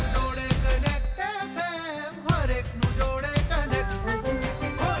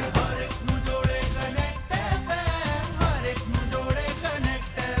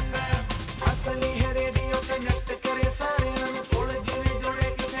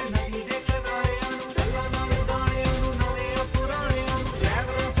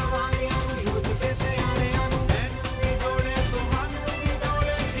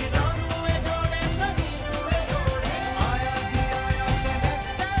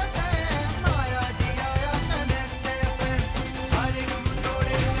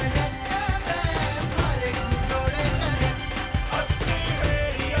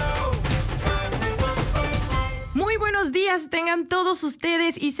tengan todos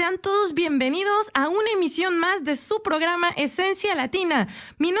ustedes y sean todos bienvenidos a una emisión más de su programa Esencia Latina.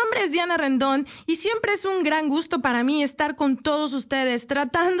 Mi nombre es Diana Rendón y siempre es un gran gusto para mí estar con todos ustedes,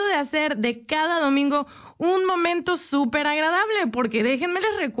 tratando de hacer de cada domingo un momento súper agradable, porque déjenme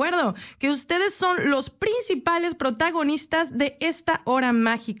les recuerdo que ustedes son los principales protagonistas de esta hora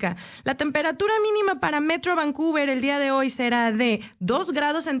mágica. La temperatura mínima para Metro Vancouver el día de hoy será de 2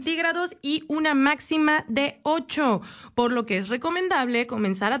 grados centígrados y una máxima de 8, por lo que es recomendable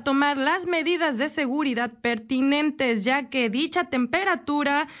comenzar a tomar las medidas de seguridad pertinentes, ya que dicha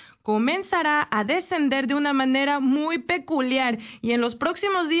temperatura comenzará a descender de una manera muy peculiar y en los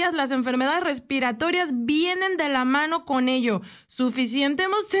próximos días las enfermedades respiratorias vienen de la mano con ello. Suficiente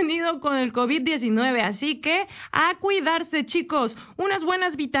hemos tenido con el COVID-19, así que a cuidarse, chicos. Unas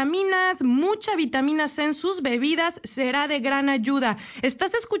buenas vitaminas, mucha vitamina C en sus bebidas será de gran ayuda.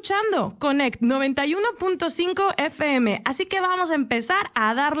 Estás escuchando Connect 91.5 FM, así que vamos a empezar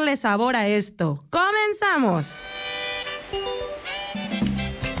a darle sabor a esto. ¡Comenzamos!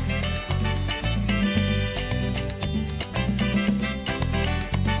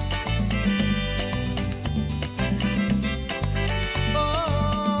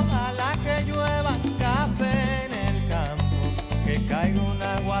 Caiga un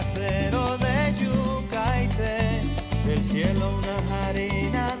aguacero de yuca y té, del cielo una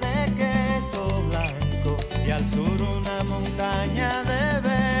harina de queso blanco y al sur una montaña de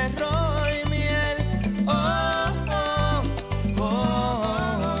berro y miel. Oh, oh,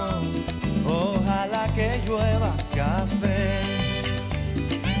 oh, oh, ojalá que llueva café.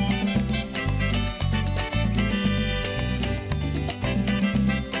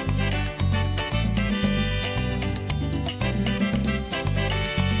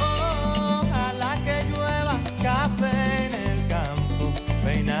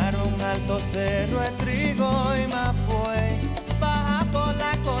 Alto cerro de trigo y mafuey, baja por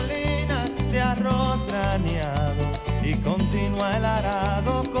la colina de arroz graneado y continúa el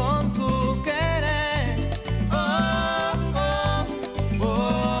arado con tu querer. Oh, oh,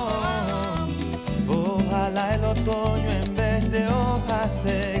 oh, oh, ojalá el otoño en vez de hojas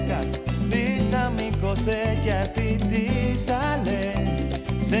secas vista mi cosecha y sale,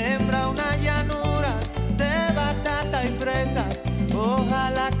 sembra una llanura de batata y fresas.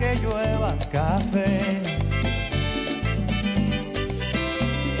 Ojalá que llueva café,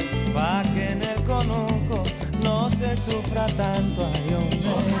 pa' que en el conuco no se sufra tanto, ay hombre.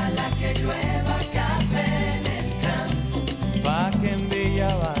 Ojalá que llueva café en el campo, pa' que en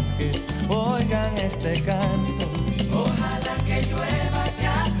Villa Vázquez oigan este canto. Ojalá que llueva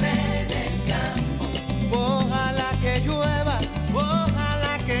café en el campo, Ojalá que llueva,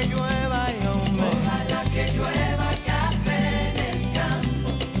 ay hombre. Ojalá que llueva café en el campo,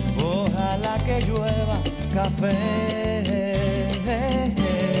 Ojalá que llueva café.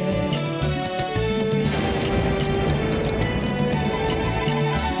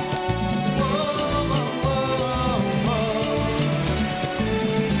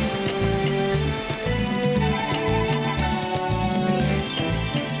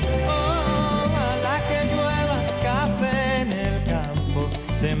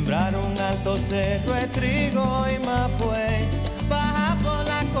 Sembrar un alto cerro de trigo y mafuey, baja por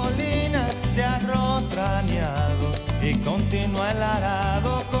la colina de arroz graneado y continúa el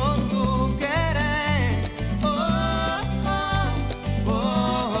arado con tu querer. Oh, oh,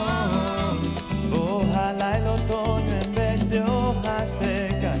 oh, oh, ojalá el otoño en vez de hojas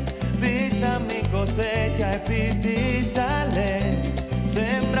secas vista mi cosecha y sale,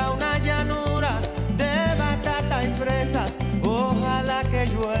 sembra una llanura de batata y fresas. Ojalá que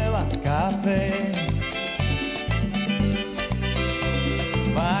llueva café,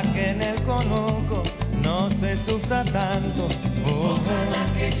 pa' que en el conuco no se sufra tanto. Ojalá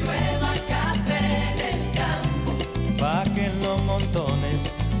que llueva café en el campo, pa' que en los montones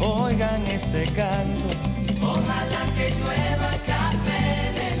oigan este canto. Ojalá que llueva café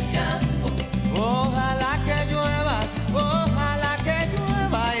en el campo, Ojalá que llueva,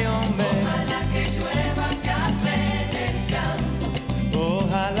 ay hombre. Ojalá que llueva café en el campo,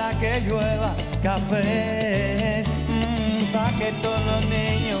 Ojalá que llueva café, pa' que todos los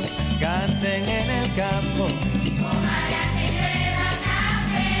niños canten en el campo. Ojalá que llueva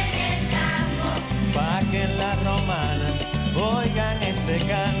café en el campo, Pa' que en la romana oigan este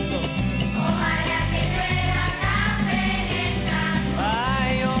canto. Ojalá que llueva café en el campo,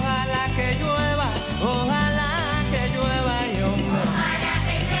 Ay, ojalá que llueva, ay hombre. Ojalá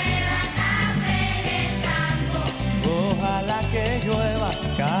que llueva café en el campo, Ojalá que llueva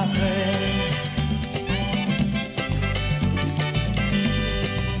café.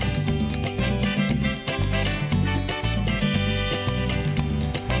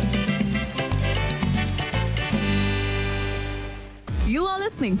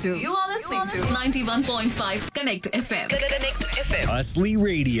 listening to 91.5 Connect FM. Connect FM. Hustly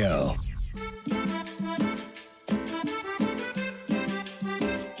Radio.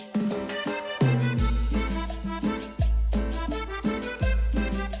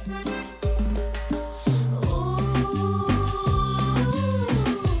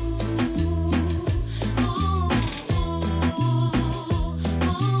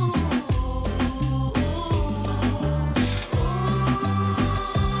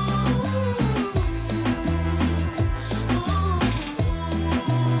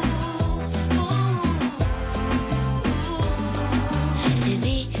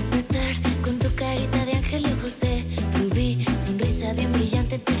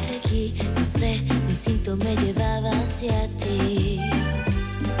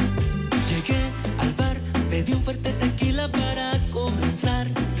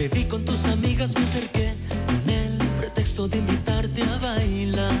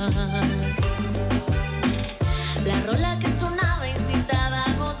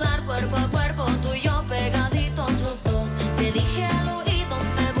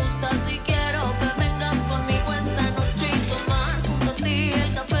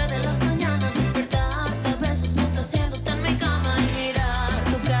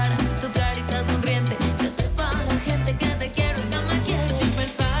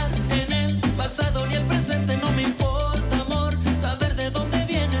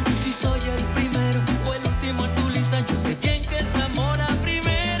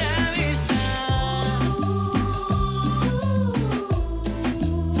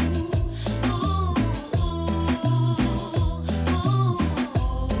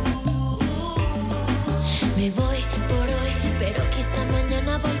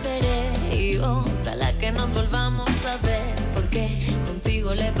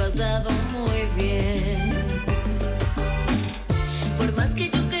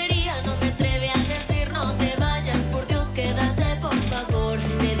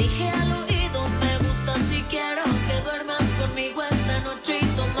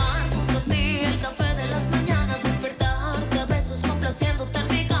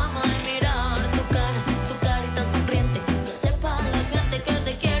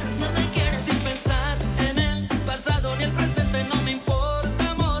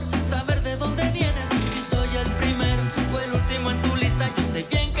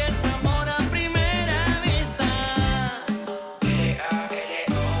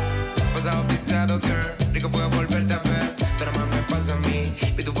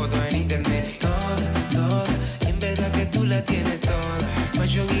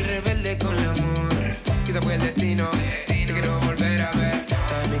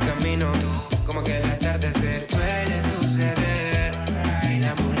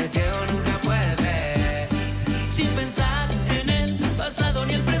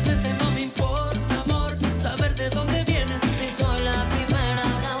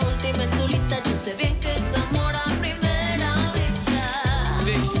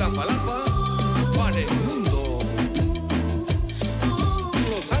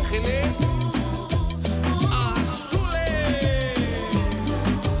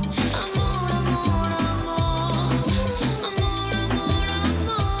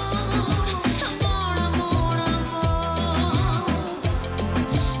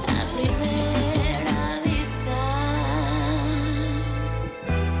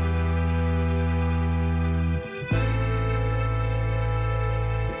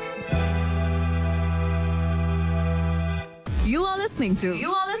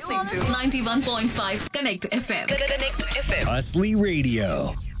 You are listening to 91.5 Connect FM. Connect FM. Hustly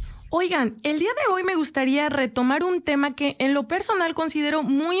Radio. Oigan, el día de hoy me gustaría retomar un tema que en lo personal considero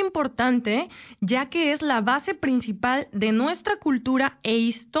muy importante, ya que es la base principal de nuestra cultura e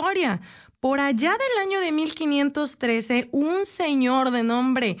historia. Por allá del año de 1513, un señor de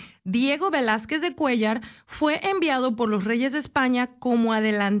nombre Diego Velázquez de Cuéllar fue enviado por los reyes de España como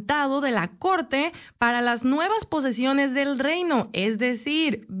adelantado de la corte para las nuevas posesiones del reino, es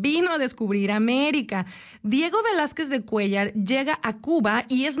decir, vino a descubrir América. Diego Velázquez de Cuéllar llega a Cuba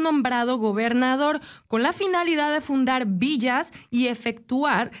y es nombrado gobernador con la finalidad de fundar villas y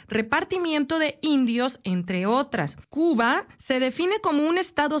efectuar repartimiento de indios, entre otras. Cuba se define como un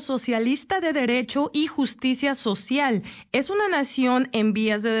estado socialista de derecho y justicia social. Es una nación en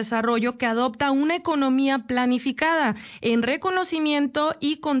vías de desarrollo desarrollo que adopta una economía planificada en reconocimiento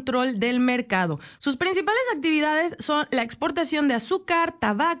y control del mercado. Sus principales actividades son la exportación de azúcar,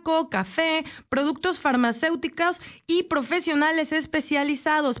 tabaco, café, productos farmacéuticos y profesionales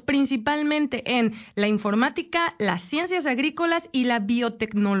especializados principalmente en la informática, las ciencias agrícolas y la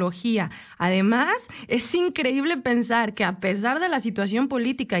biotecnología. Además, es increíble pensar que a pesar de la situación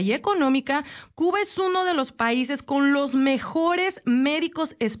política y económica, Cuba es uno de los países con los mejores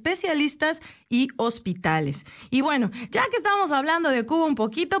médicos especialistas y hospitales. Y bueno, ya que estamos hablando de Cuba un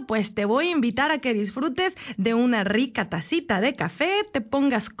poquito, pues te voy a invitar a que disfrutes de una rica tacita de café, te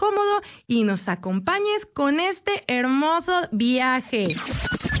pongas cómodo y nos acompañes con este hermoso viaje.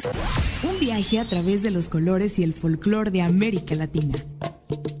 Un viaje a través de los colores y el folclore de América Latina.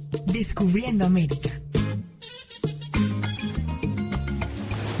 Descubriendo América.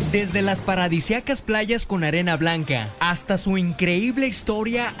 Desde las paradisíacas playas con arena blanca hasta su increíble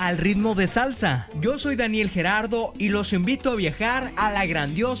historia al ritmo de salsa. Yo soy Daniel Gerardo y los invito a viajar a la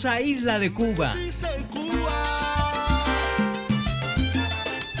grandiosa isla de Cuba.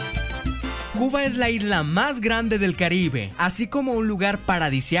 Cuba es la isla más grande del Caribe, así como un lugar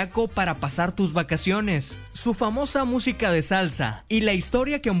paradisiaco para pasar tus vacaciones. Su famosa música de salsa y la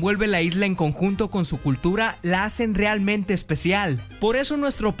historia que envuelve la isla en conjunto con su cultura la hacen realmente especial. Por eso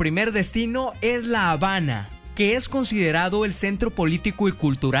nuestro primer destino es La Habana, que es considerado el centro político y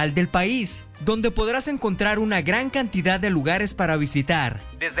cultural del país, donde podrás encontrar una gran cantidad de lugares para visitar,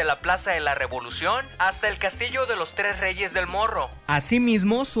 desde la Plaza de la Revolución hasta el Castillo de los Tres Reyes del Morro.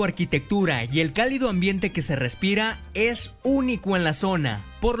 Asimismo, su arquitectura y el cálido ambiente que se respira es único en la zona,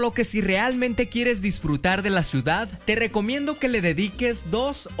 por lo que si realmente quieres disfrutar de la ciudad, te recomiendo que le dediques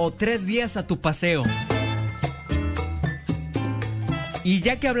 2 o 3 días a tu paseo. Y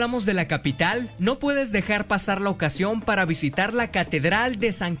ya que hablamos de la capital, no puedes dejar pasar la ocasión para visitar la Catedral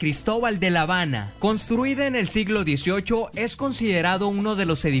de San Cristóbal de La Habana. Construida en el siglo XVIII, es considerado uno de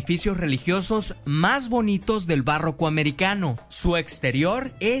los edificios religiosos más bonitos del barroco americano. Su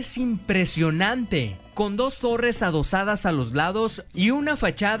exterior es impresionante, con 2 torres adosadas a los lados y una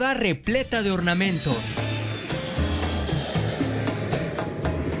fachada repleta de ornamentos.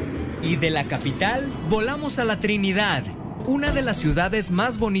 Y de la capital, volamos a la Trinidad, una de las ciudades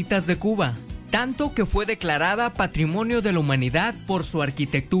más bonitas de Cuba, tanto que fue declarada Patrimonio de la Humanidad por su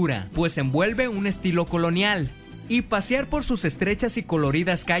arquitectura, pues envuelve un estilo colonial, y pasear por sus estrechas y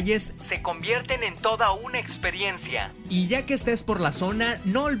coloridas calles se convierten en toda una experiencia. Y ya que estés por la zona,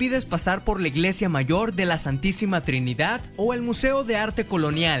 no olvides pasar por la Iglesia Mayor de la Santísima Trinidad o el Museo de Arte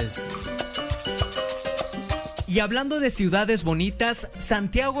Colonial. Y hablando de ciudades bonitas,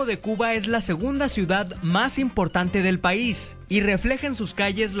 Santiago de Cuba es la segunda ciudad más importante del país y refleja en sus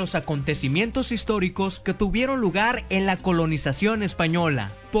calles los acontecimientos históricos que tuvieron lugar en la colonización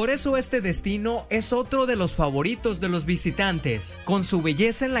española. Por eso este destino es otro de los favoritos de los visitantes, con su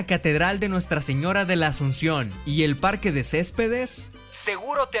belleza en la Catedral de Nuestra Señora de la Asunción y el Parque de Céspedes,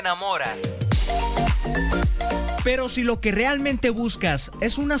 seguro te enamoras. Pero si lo que realmente buscas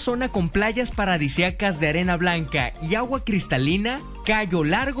es una zona con playas paradisíacas de arena blanca y agua cristalina, Cayo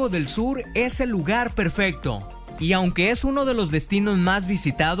Largo del Sur es el lugar perfecto. Y aunque es uno de los destinos más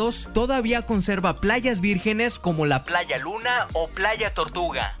visitados, todavía conserva playas vírgenes como la Playa Luna o Playa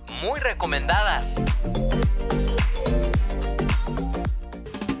Tortuga, muy recomendadas.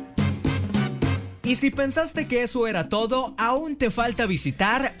 Y si pensaste que eso era todo, aún te falta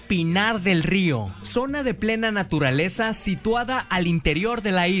visitar Pinar del Río, zona de plena naturaleza situada al interior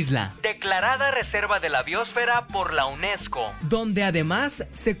de la isla, declarada Reserva de la Biosfera por la UNESCO, donde además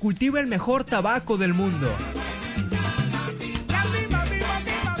se cultiva el mejor tabaco del mundo.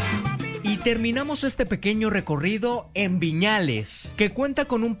 Y terminamos este pequeño recorrido en Viñales, que cuenta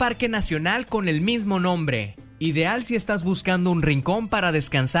con un parque nacional con el mismo nombre. Ideal si estás buscando un rincón para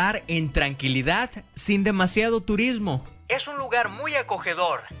descansar en tranquilidad sin demasiado turismo. Es un lugar muy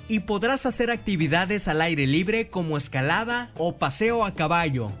acogedor y podrás hacer actividades al aire libre como escalada o paseo a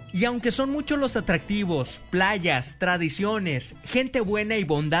caballo. Y aunque son muchos los atractivos, playas, tradiciones, gente buena y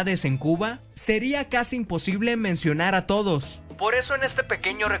bondades en Cuba, sería casi imposible mencionar a todos. Por eso en este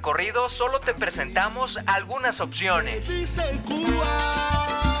pequeño recorrido solo te presentamos algunas opciones.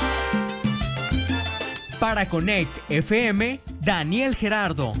 Para Connect FM, Daniel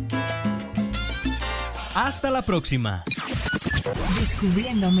Gerardo. Hasta la próxima.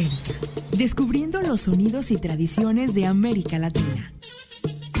 Descubriendo América. Descubriendo los sonidos y tradiciones de América Latina.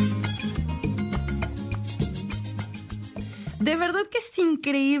 De verdad que es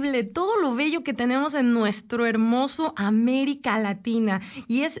increíble todo lo bello que tenemos en nuestro hermoso América Latina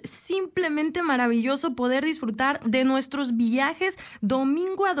y es simplemente maravilloso poder disfrutar de nuestros viajes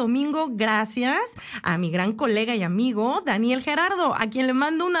domingo a domingo gracias a mi gran colega y amigo Daniel Gerardo, a quien le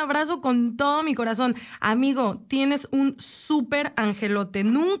mando un abrazo con todo mi corazón. Amigo, tienes un súper angelote,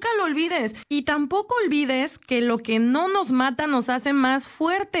 nunca lo olvides y tampoco olvides que lo que no nos mata nos hace más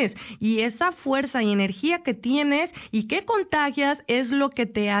fuertes y esa fuerza y energía que tienes y que contagias es lo que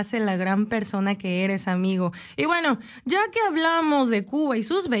te hace la gran persona que eres, amigo. Y bueno, ya que hablamos de Cuba y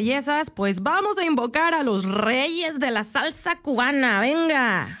sus bellezas, pues vamos a invocar a los reyes de la salsa cubana.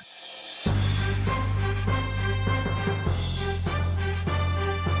 ¡Venga!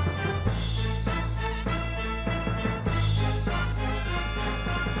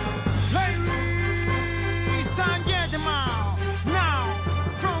 Ladies and gentlemen, now,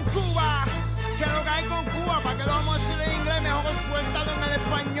 from Cuba. ¿Qué es lo que hay con Cuba? ¿Para qué lo vamos a decir en inglés? Mejor cuéntalo en el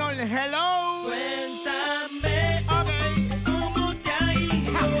español. Hello. Cuéntame, okay, ¿cómo te ha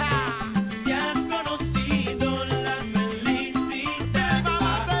ido? ¿Te has conocido la felicidad?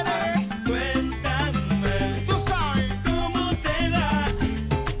 Vamos a hacer. Cuéntame, tú sabes cómo te va.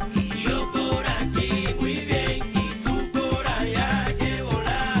 Y yo por aquí muy bien y tú por allá que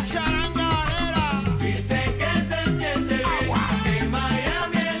volar. Charangarera. Dice que se siente bien en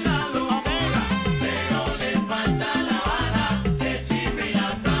Miami helado, pero les falta La Habana, de Chipre y la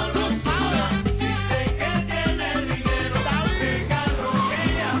sabrosa.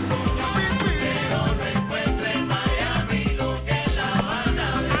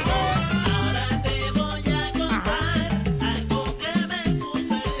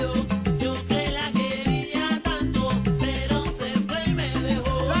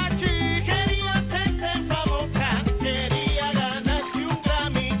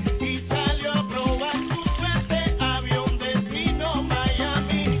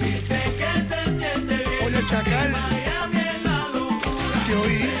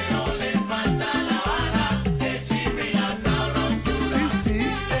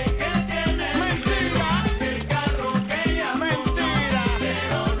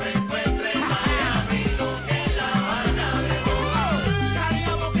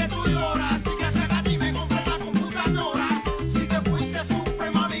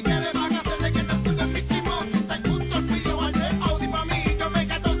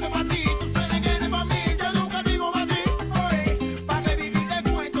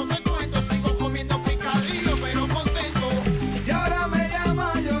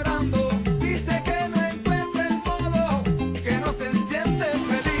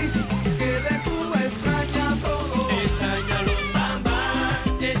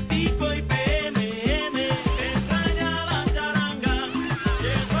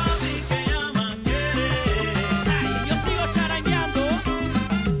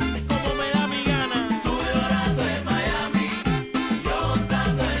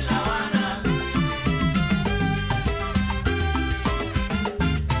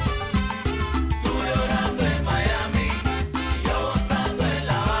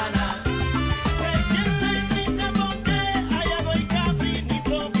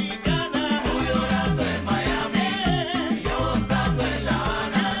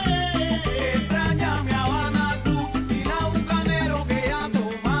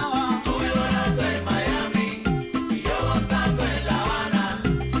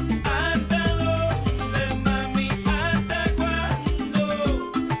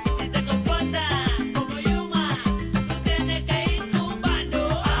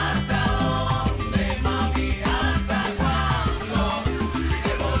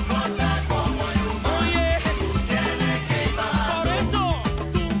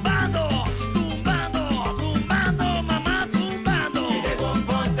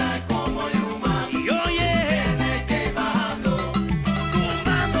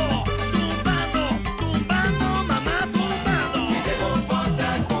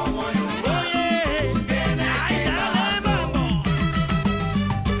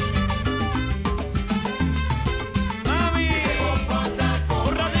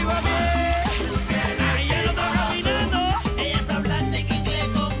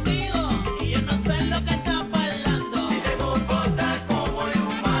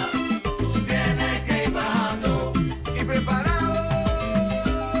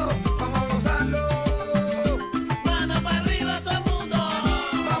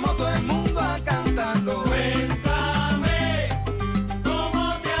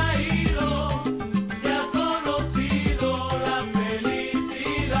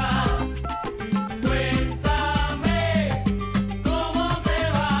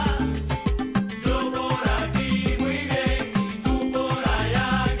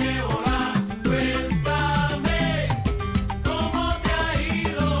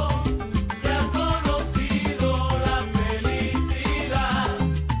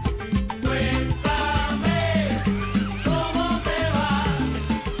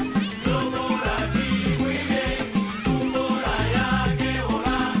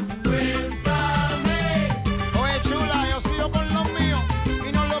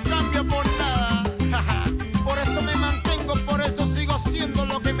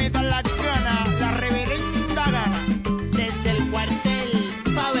 toda la gana, la reverenda gana. Desde el cuartel,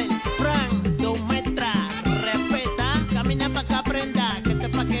 Pavel, Frank, 2 metros, respeta, camina pa' que aprenda, que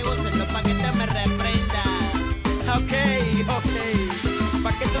sepa que uses, no pa' que te me reprenda. Ok,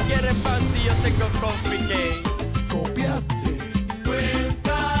 ¿pa' qué tú quieres más si yo tengo Coffee? Copiaste.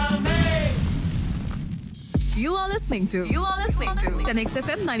 Cuéntame. You are listening to Connect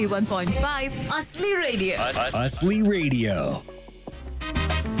FM 91.5 Asli Radio. Asli Radio.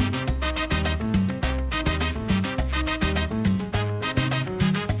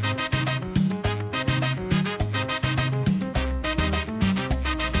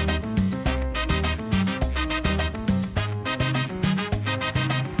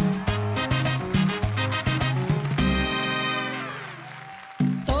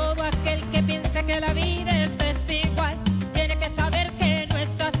 Todo aquel que piense que la vida es desigual tiene que saber que no es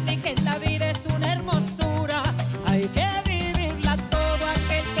así, que la vida es una hermosura, hay que vivirla. Todo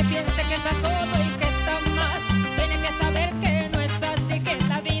aquel que piense que está solo y que está mal tiene que saber que no es así, que en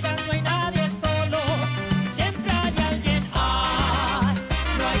la vida no hay nadie solo, siempre hay alguien. Ay,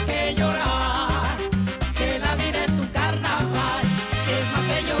 no hay que llorar, que la vida es un carnaval, que es más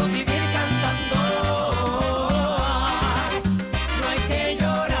bello vivir cantando. Ay, no hay que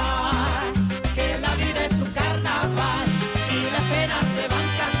llorar, que la vida es un carnaval y las penas se van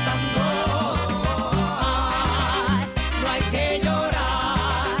cantando. Ay, no hay que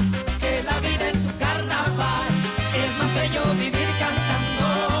llorar, que la vida es un carnaval, es más bello vivir cantando.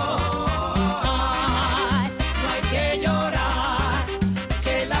 Ay, no hay que llorar,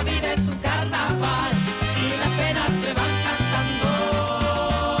 que la vida es un carnaval y las penas se van cantando.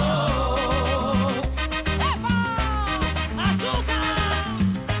 ¡Epa! ¡Azúcar!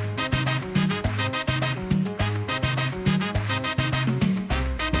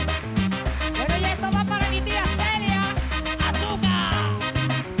 Bueno, y esto va para mi tía Celia. ¡Azúcar!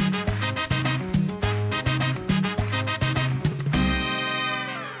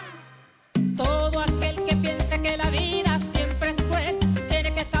 Todo aquel que piense que la vida siempre es cruel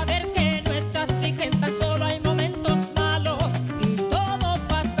tiene que saber que no es así, que tan solo hay momentos malos y todo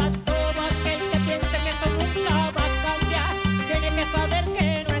pasa. Todo aquel que piense que esto nunca va a cambiar tiene que saber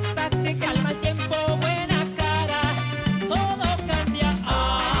que no es así, que al mal tiempo buena cara, todo cambia.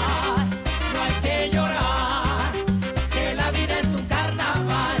 Ay, no hay que llorar, que la vida es un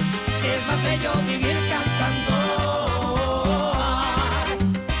carnaval, que es más bello vivir cantando. Ay,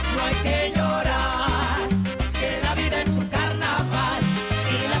 no hay que llorar, que la vida es un carnaval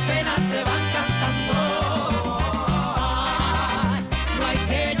y las penas se van cantando. Ay, no hay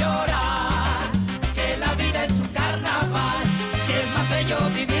que llorar, que la vida es un carnaval, que es más bello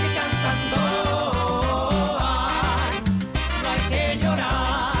vivir cantando. Ay, no hay que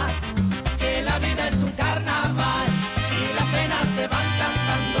llorar, que la vida es un carnaval y las penas se van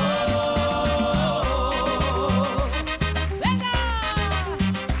cantando. ¡Venga!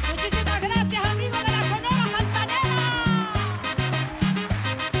 Muchísimas gracias, amigos de la Sonora Santanera.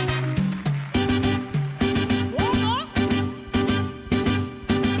 ¿Cómo?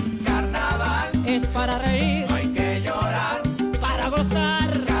 Carnaval, Es para reír, no hay que llorar. para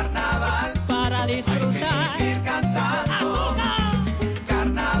gozar, Carnaval, para hay que disfrutar. vivir cantando. ¡Azúcar!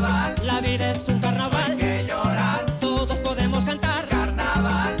 Carnaval, La vida es un hay carnaval, que llorar. todos podemos cantar.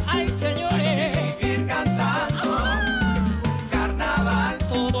 Carnaval, ¡Ay, hay que señores! vivir cantando. Carnaval,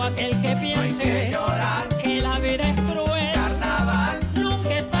 Todo aquel que no hay que piense llorar. que la vida es cruel Carnaval, nunca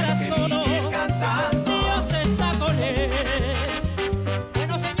hay estará que solo, vivir cantando. Dios está con él.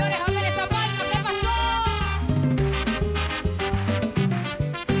 Bueno, señores, a ver esa palma, ¿qué pasó?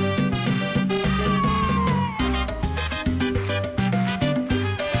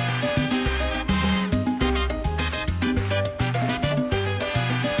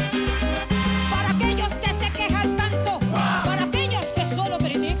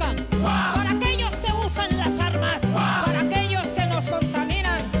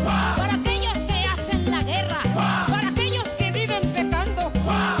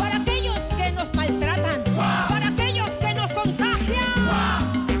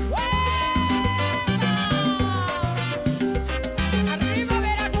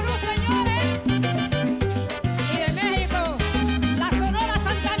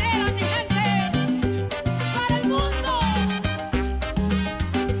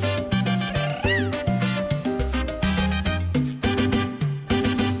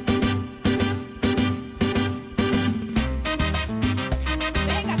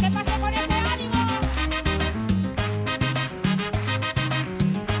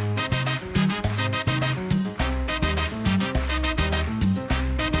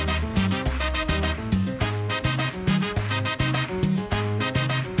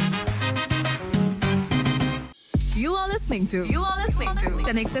 listening to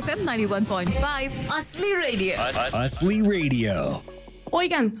Connect FM 91.5 Asli Radio. Asli Radio.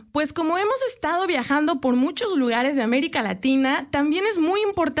 Oigan, pues como hemos estado viajando por muchos lugares de América Latina, también es muy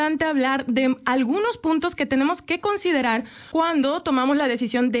importante hablar de algunos puntos que tenemos que considerar cuando tomamos la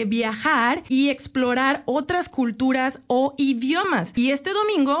decisión de viajar y explorar otras culturas o idiomas. Y este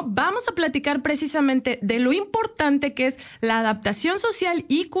domingo vamos a platicar precisamente de lo importante que es la adaptación social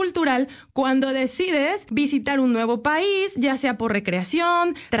y cultural cuando decides visitar un nuevo país, ya sea por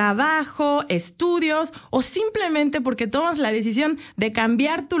recreación, trabajo, estudios o simplemente porque tomas la decisión de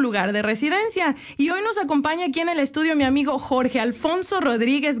cambiar tu lugar de residencia. Y hoy nos acompaña aquí en el estudio mi amigo Jorge Alfonso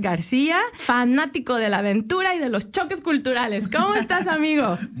Rodríguez García, fanático de la aventura y de los choques culturales. ¿Cómo estás,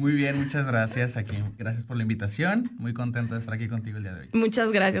 amigo? Muy bien, muchas gracias. Gracias por la invitación. Muy contento de estar aquí contigo el día de hoy.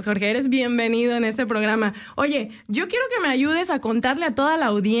 Muchas gracias, Jorge. Eres bienvenido en este programa. Oye, yo quiero que me ayudes a contarle a toda la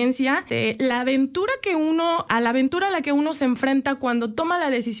audiencia la aventura a la que uno se enfrenta cuando toma la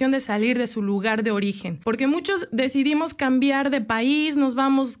decisión de salir de su lugar de origen. Porque muchos decidimos cambiar de país, nos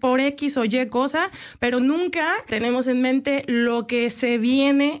vamos por X o Y cosa, pero nunca tenemos en mente lo que se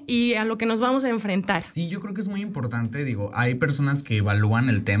viene y a lo que nos vamos a enfrentar. Sí, yo creo que es muy importante, hay personas que evalúan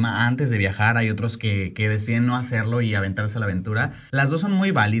el tema antes de viajar, hay otros que deciden no hacerlo y aventarse a la aventura. Las dos son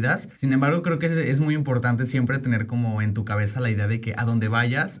muy válidas, sin embargo creo que es muy importante siempre tener como en tu cabeza la idea de que a donde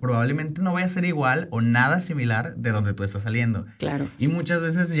vayas probablemente no vaya a ser igual o nada similar de donde tú estás saliendo. Claro. Y muchas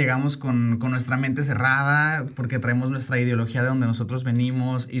veces llegamos con nuestra mente cerrada porque traemos nuestra ideología de donde nosotros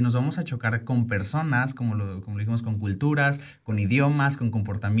venimos y nos vamos a chocar con personas, como lo dijimos, con culturas, con idiomas, con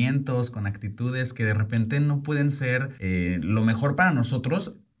comportamientos, con actitudes que de repente no pueden ser lo mejor para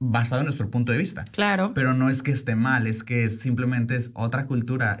nosotros basado en nuestro punto de vista. Claro. Pero no es que esté mal, es que simplemente es otra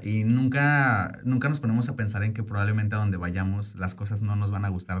cultura y nunca nos ponemos a pensar en que probablemente a donde vayamos las cosas no nos van a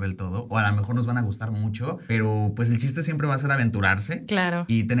gustar del todo o a lo mejor nos van a gustar mucho, pero pues el chiste siempre va a ser aventurarse. Claro.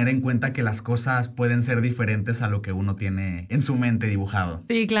 Y tener en cuenta que las cosas pueden ser diferentes a lo que uno tiene en su mente dibujado.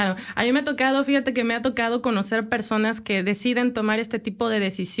 Sí, claro. A mí me ha tocado conocer personas que deciden tomar este tipo de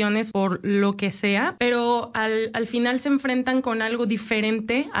decisiones por lo que sea, pero al final se enfrentan con algo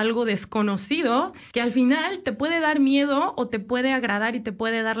diferente, algo desconocido, que al final te puede dar miedo o te puede agradar y te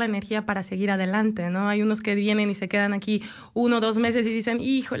puede dar la energía para seguir adelante, ¿no? Hay unos que vienen y se quedan aquí 1 o 2 meses y dicen,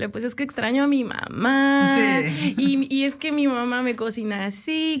 híjole, pues es que extraño a mi mamá, sí. y es que mi mamá me cocina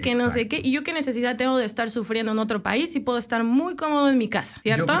así, que exacto. No sé qué, y yo qué necesidad tengo de estar sufriendo en otro país y puedo estar muy cómodo en mi casa,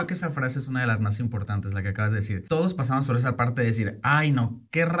 ¿cierto? Yo creo que esa frase es una de las más importantes, la que acabas de decir. Todos pasamos por esa parte de decir, ay no,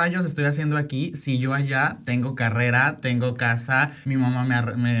 ¿qué rayos estoy haciendo aquí si yo allá tengo carrera, tengo casa, mi mamá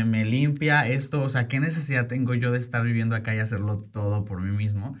me limpia esto, o sea, ¿qué necesidad tengo yo de estar viviendo acá y hacerlo todo por mí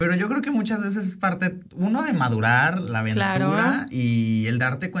mismo? Pero yo creo que muchas veces es parte, uno, de madurar, la aventura, claro. Y el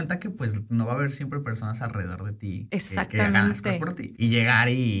darte cuenta que pues no va a haber siempre personas alrededor de ti que hagan las cosas por ti. Y llegar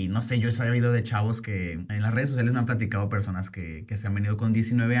y, no sé, yo he sabido de chavos que en las redes sociales me han platicado personas que se han venido con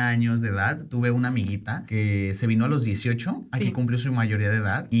 19 años de edad. Tuve una amiguita que se vino a los 18, aquí sí. Cumplió su mayoría de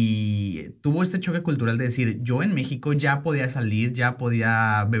edad y tuvo este choque cultural de decir, yo en México ya podía salir, ya podía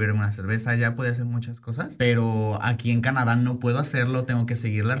beberme una cerveza, ya podía hacer muchas cosas, pero aquí en Canadá no puedo hacerlo, tengo que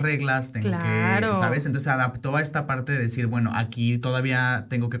seguir las reglas, tengo claro. que, ¿sabes? Entonces se adaptó a esta parte de decir, bueno, aquí todavía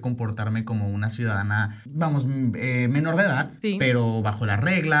tengo que comportarme como una ciudadana, vamos, menor de edad, sí. Pero bajo las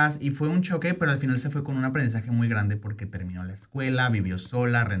reglas, y fue un choque, pero al final se fue con un aprendizaje muy grande porque terminó la escuela, vivió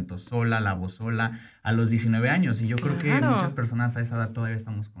sola, rentó sola, lavó sola, a los 19 años, y yo claro. Creo que muchas personas a esa edad todavía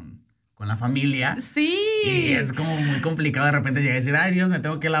estamos con la familia. Sí. Y es como muy complicado de repente llegar y decir, ay Dios, me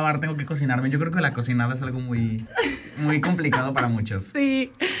tengo que lavar, tengo que cocinarme. Yo creo que la cocinada es algo muy, muy complicado para muchos.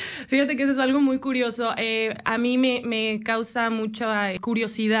 Sí, fíjate que eso es algo muy curioso. A mí me causa mucha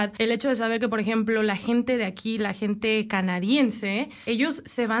curiosidad el hecho de saber que, por ejemplo, la gente de aquí, la gente canadiense, ellos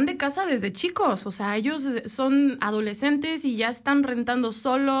se van de casa desde chicos. O sea, ellos son adolescentes y ya están rentando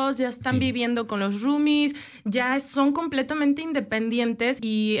solos, ya están viviendo con los roomies, ya son completamente independientes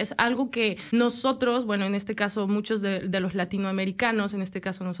y es algo que nosotros, bueno, en este caso muchos de los latinoamericanos, en este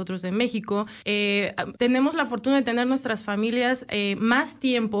caso nosotros de México, tenemos la fortuna de tener nuestras familias más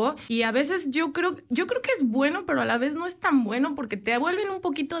tiempo y a veces yo creo que es bueno, pero a la vez no es tan bueno porque te vuelven un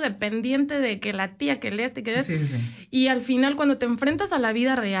poquito dependiente de que la tía, que le que des, sí. Y al final cuando te enfrentas a la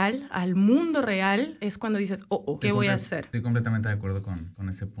vida real, al mundo real, es cuando dices, ¿qué voy a hacer? Estoy completamente de acuerdo con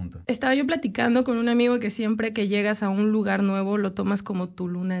ese punto. Estaba yo platicando con un amigo que siempre que llegas a un lugar nuevo lo tomas como tu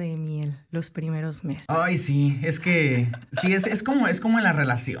luna de miel. miel los primeros meses? Ay, sí, es que sí, es como en las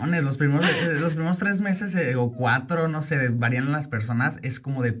relaciones, los primeros 3 meses o 4, no sé, varían las personas, es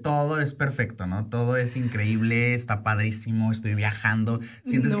como de todo es perfecto, ¿no? Todo es increíble, está padrísimo, estoy viajando,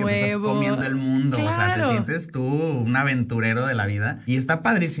 sientes que te estás comiendo el mundo, claro. O sea, te sientes tú un aventurero de la vida y está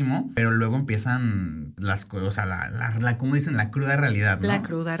padrísimo, pero luego empiezan las cosas, o sea, ¿cómo dicen? La cruda realidad, ¿no? La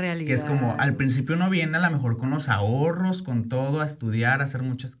cruda realidad. Que es como, al principio uno viene a lo mejor con los ahorros, con todo, a estudiar, a hacer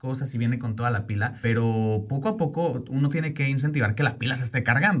muchas cosas y viene con toda la pila, pero poco a poco uno tiene que incentivar que la pila se esté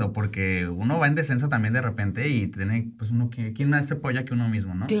cargando, porque uno va en descenso también de repente y tiene, pues uno, ¿quién más se apoya que uno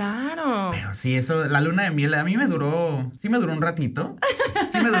mismo, no? Claro. Pero sí, eso, la luna de miel, a mí me duró un ratito,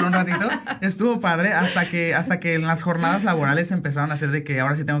 estuvo padre, hasta que en las jornadas laborales empezaron a hacer de que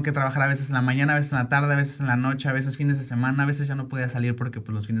ahora sí tengo que trabajar a veces en la mañana, a veces en la tarde, a veces en la noche, a veces fines de semana, a veces ya no podía salir porque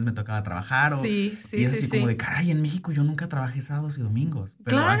pues los fines me tocaba trabajar, y es así como de, caray, en México yo nunca trabajé sábados y domingos,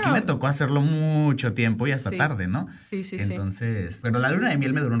 pero claro. Aquí me tocó hacerlo mucho tiempo y hasta tarde, ¿no? Sí. Entonces, pero la luna de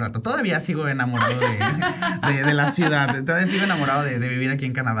miel me duró un rato, todavía sigo enamorado de la ciudad, todavía sigo enamorado de vivir aquí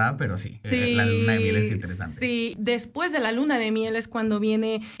en Canadá, pero sí, la luna de miel es interesante. Sí, después de la luna de miel es cuando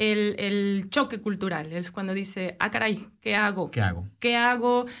viene el choque cultural, es cuando dice, caray, ¿qué hago?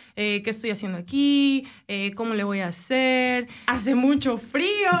 ¿Qué estoy haciendo aquí? ¿Cómo le voy a hacer? Hace mucho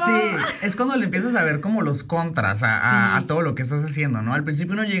frío. Sí, es cuando le empiezas a ver como los contras a todo lo que estás haciendo, ¿no? Al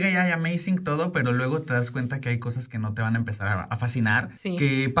principio uno llega y hay amazing todo, pero luego te das cuenta que hay cosas que no te van a empezar a fascinar. Sí.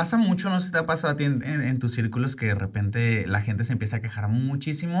 Que pasa mucho, no sé si te ha pasado a ti en tus círculos, que de repente la gente se empieza a quejar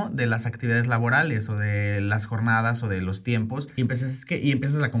muchísimo de las actividades laborales o de las jornadas o de los tiempos y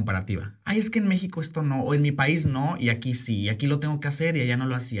empiezas la comparativa. Ay, es que en México esto no, o en mi país no, y aquí sí, y aquí lo tengo que hacer y allá no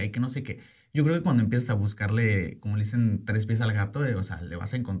lo hacía, y que no sé qué. Yo creo que cuando empiezas a buscarle, como le dicen, 3 pies al gato, o sea, le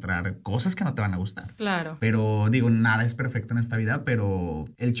vas a encontrar cosas que no te van a gustar. Claro. Pero, digo, nada es perfecto en esta vida, pero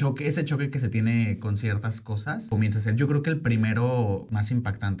ese choque que se tiene con ciertas cosas, comienza a ser, yo creo que el primero más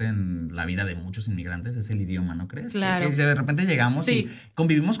impactante en la vida de muchos inmigrantes es el idioma, ¿no crees? Claro. Que de repente llegamos y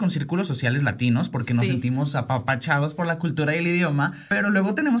convivimos con círculos sociales latinos porque nos sentimos apapachados por la cultura y el idioma, pero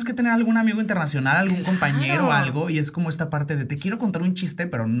luego tenemos que tener algún amigo internacional, algún compañero o algo, y es como esta parte de, te quiero contar un chiste,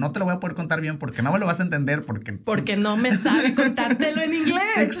 pero no te lo voy a poder contar bien porque no me lo vas a entender, porque no me sabe contártelo en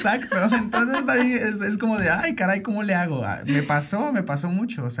inglés. Exacto, entonces ahí es como de, ay, caray, ¿cómo le hago? Me pasó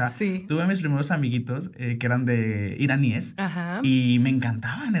mucho, o sea, tuve mis primeros amiguitos que eran de iraníes. Ajá. Y me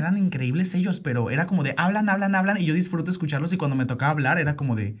encantaban, eran increíbles ellos, pero era como de hablan, y yo disfruto escucharlos, y cuando me tocaba hablar era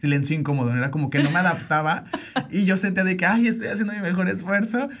como de silencio incómodo, era como que no me adaptaba, y yo sentía de que, ay, estoy haciendo mi mejor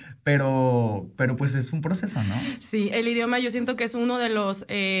esfuerzo, pero pues es un proceso, ¿no? Sí, el idioma yo siento que es uno de los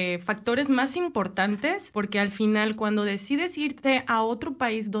factores más importantes, porque al final cuando decides irte a otro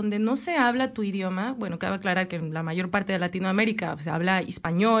país donde no se habla tu idioma, bueno, cabe aclarar que en la mayor parte de Latinoamérica se habla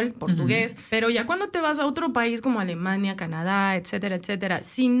español, portugués, pero ya cuando te vas a otro país como Alemania, Canadá, etcétera,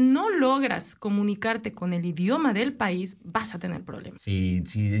 si no logras comunicarte con el idioma del país, vas a tener problemas. Sí,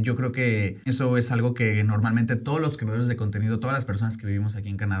 yo creo que eso es algo que normalmente todos los creadores de contenido, todas las personas que vivimos aquí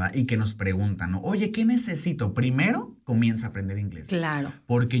en Canadá y que nos preguntan, ¿no? Oye, ¿qué necesito? Primero, comienza a aprender inglés. Claro.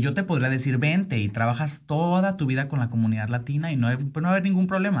 Porque yo te podría decir, vente y trabajas toda tu vida con la comunidad latina y no va a haber ningún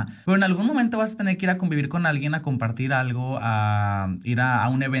problema. Pero en algún momento vas a tener que ir a convivir con alguien, a compartir algo, a ir a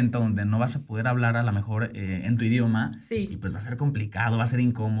un evento donde no vas a poder hablar a lo mejor en tu idioma. Sí. Y pues va a ser complicado, va a ser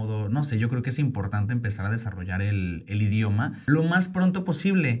incómodo. No sé, yo creo que es importante empezar a desarrollar el idioma lo más pronto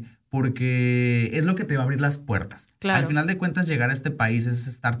posible, porque es lo que te va a abrir las puertas. Claro. Al final de cuentas, llegar a este país es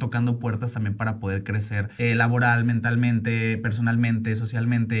estar tocando puertas también para poder crecer laboral, mentalmente, personalmente,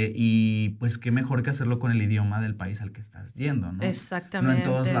 socialmente, y pues qué mejor que hacerlo con el idioma del país al que estás yendo, ¿no? Exactamente. No en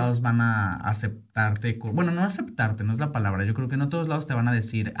todos lados van a aceptarte, bueno, no aceptarte, no es la palabra, yo creo que no todos lados te van a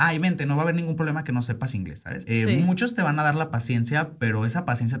decir, ay, vente, no va a haber ningún problema que no sepas inglés, ¿sabes? Muchos te van a dar la paciencia, pero esa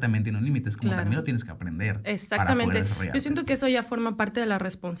paciencia también tiene un límite, es como también lo tienes que aprender. Exactamente. Para poder desarrollarte. Yo siento que eso ya forma parte de la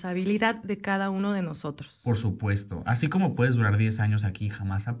responsabilidad de cada uno de nosotros. Por supuesto. Así como puedes durar 10 años aquí y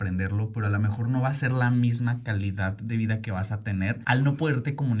jamás aprenderlo, pero a lo mejor no va a ser la misma calidad de vida que vas a tener al no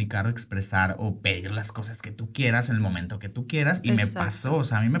poderte comunicar o expresar o pedir las cosas que tú quieras en el momento que tú quieras. Y Exacto. me pasó, o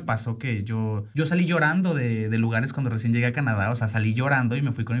sea, a mí me pasó que yo salí llorando de lugares cuando recién llegué a Canadá, o sea, salí llorando y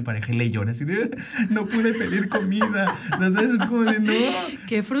me fui con mi pareja y le lloré así de, no pude pedir comida. Entonces es como de, no.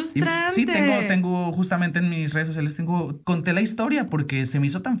 ¡Qué frustrante! Sí, tengo justamente en mis redes sociales, conté la historia porque se me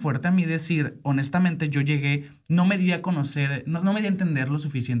hizo tan fuerte a mí decir, honestamente, yo llegué, no me di a conocer, no me di a entender lo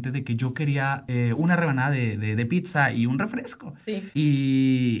suficiente de que yo quería una rebanada de pizza y un refresco. Sí.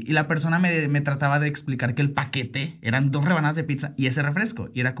 Y la persona me trataba de explicar que el paquete eran 2 rebanadas de pizza y ese refresco.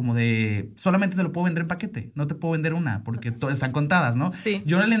 Y era como de, solamente te lo puedo vender en paquete, no te puedo vender una, porque todas están contadas, ¿no? Sí.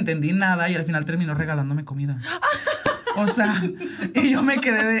 Yo no le entendí nada y al final terminó regalándome comida. O sea, y yo me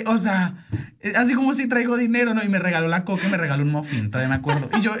quedé así como si traigo dinero, ¿no? Y me regaló la coca y me regaló un muffin, todavía me acuerdo.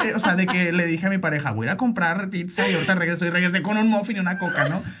 Y yo, de que le dije a mi pareja, voy a comprar pizza y ahorita regresé con un muffin y una coca,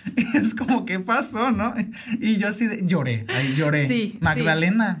 ¿no? Y es como, ¿qué pasó, no? Y yo así lloré. Sí,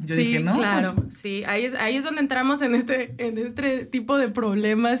 Magdalena, yo dije, no. Claro, pues... sí, ahí es donde entramos en este tipo de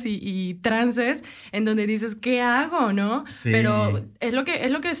problemas y trances, en donde dices, ¿qué hago, no? Sí. Pero es lo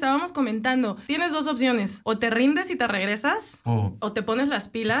que estábamos comentando. Tienes 2 opciones, o te rindes y te regresas, o te pones las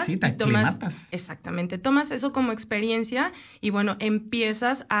pilas sí, te y tomas... aclimatas. Exactamente, tomas eso como experiencia y bueno,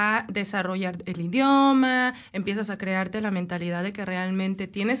 empiezas a desarrollar el idioma, empiezas a crearte la mentalidad de que realmente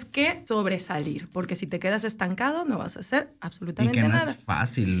tienes que sobresalir, porque si te quedas estancado no vas a hacer absolutamente nada. Y que no es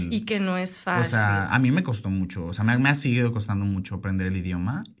fácil. Y que no es fácil. O sea, a mí me costó mucho, o sea, me ha seguido costando mucho aprender el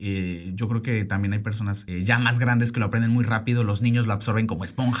idioma. Yo creo que también hay personas ya más grandes que lo aprenden muy rápido, los niños lo absorben como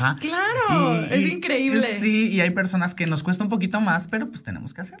esponja. ¡Claro! Es increíble. Sí, y hay personas que nos cuesta un poquito más, pero pues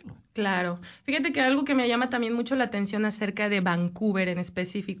tenemos que hacerlo. Claro. Fíjate que algo que me llama también mucho la atención acerca de Vancouver en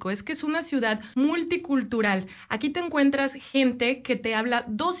específico es que es una ciudad multicultural. Aquí te encuentras gente que te habla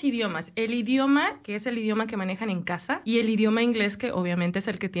 2 idiomas. El idioma, que es el idioma que manejan en casa, y el idioma inglés, que obviamente es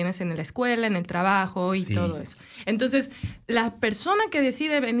el que tienes en la escuela, en el trabajo y todo eso. Entonces, la persona que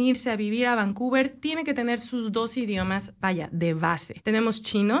decide venirse a vivir a Vancouver tiene que tener sus 2 idiomas, vaya, de base. Tenemos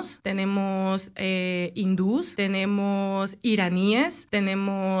chinos, tenemos hindús, tenemos iraníes,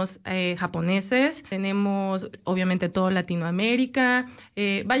 tenemos japoneses, tenemos obviamente todo Latinoamérica.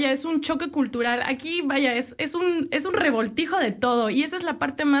 Vaya, es un choque cultural. Aquí, vaya, es un revoltijo de todo y esa es la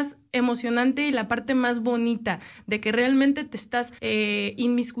parte más emocionante y la parte más bonita de que realmente te estás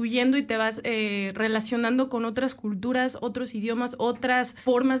inmiscuyendo y te vas relacionando con otras culturas, otros idiomas, otras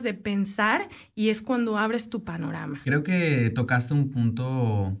formas de pensar y es cuando abres tu panorama. Creo que tocaste un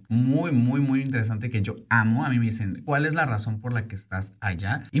punto muy, muy, muy interesante que yo amo. A mí me dicen, ¿cuál es la razón por la que estás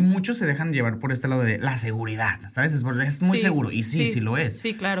allá? Y muchos se dejan llevar por este lado de la seguridad, ¿sabes? Es muy seguro y sí lo es.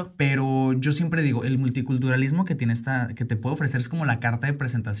 Sí, claro. Pero yo siempre digo, el multiculturalismo que tiene que te puede ofrecer es como la carta de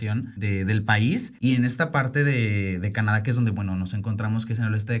presentación del país y en esta parte de Canadá, que es donde, bueno, nos encontramos, que es en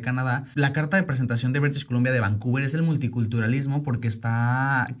el oeste de Canadá, la carta de presentación de British Columbia de Vancouver es el multiculturalismo porque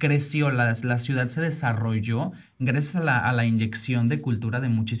creció, la ciudad se desarrolló gracias a la inyección de cultura de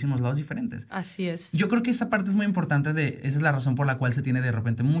muchísimos lados diferentes. Así es. Yo creo que esa parte es muy importante, esa es la razón por la cual se tiene de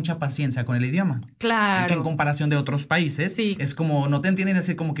repente mucha paciencia con el idioma. Claro. Que en comparación de otros países, es como, no te entienden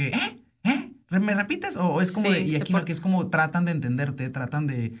decir como que, ¿me repites? O es como y aquí no, que es como tratan de entenderte, tratan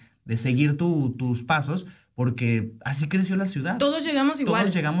de seguir tus pasos, porque así creció la ciudad. Todos llegamos igual.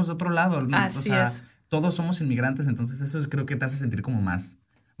 Todos llegamos de otro lado, ¿no? Así o sea, es. Todos somos inmigrantes, entonces eso creo que te hace sentir como más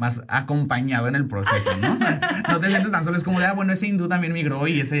acompañado en el proceso, ¿no? No te sientes tan solo, es como de, bueno, ese hindú también migró,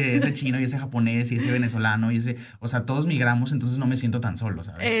 y ese chino, y ese japonés, y ese venezolano, o sea, todos migramos, entonces no me siento tan solo,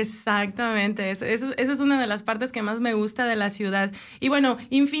 ¿sabes? Exactamente, esa es una de las partes que más me gusta de la ciudad. Y bueno,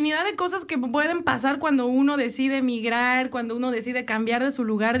 infinidad de cosas que pueden pasar cuando uno decide migrar, cuando uno decide cambiar de su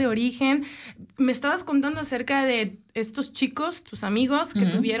lugar de origen. Me estabas contando acerca de estos chicos, tus amigos que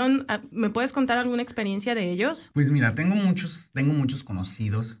tuvieron, ¿me puedes contar alguna experiencia de ellos? Pues mira, tengo muchos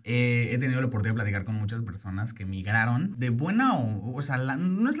conocidos. He tenido la oportunidad de platicar con muchas personas que migraron de buena o sea,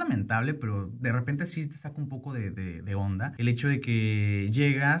 no es lamentable, pero de repente sí te saca un poco de onda el hecho de que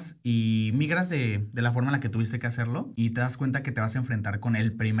llegas y migras de la forma en la que tuviste que hacerlo y te das cuenta que te vas a enfrentar con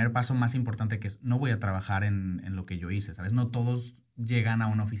el primer paso más importante, que es, no voy a trabajar en lo que yo hice, ¿sabes? No todos llegan a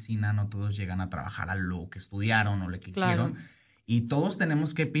una oficina, no todos llegan a trabajar a lo que estudiaron o lo que hicieron. Y todos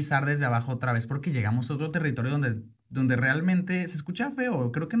tenemos que pisar desde abajo otra vez porque llegamos a otro territorio donde realmente se escucha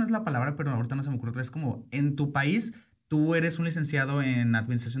feo. Creo que no es la palabra, pero ahorita no se me ocurre otra. Es como en tu país tú eres un licenciado en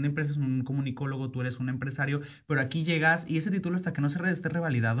administración de empresas, un comunicólogo, tú eres un empresario, pero aquí llegas y ese título hasta que no esté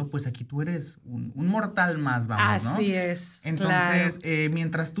revalidado, pues aquí tú eres un mortal más, vamos, ¿no? Así es. Entonces,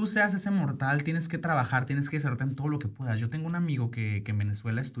 mientras tú seas ese mortal, tienes que trabajar, tienes que desarrollarte en todo lo que puedas. Yo tengo un amigo que en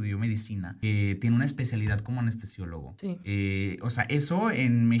Venezuela estudió medicina, que tiene una especialidad como anestesiólogo. Sí. O sea, eso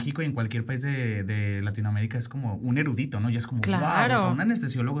en México y en cualquier país de Latinoamérica es como un erudito, ¿no? Ya es como, wow, o sea, un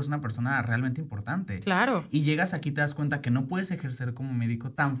anestesiólogo es una persona realmente importante. Claro. Y llegas aquí, te das cuenta que no puedes ejercer como médico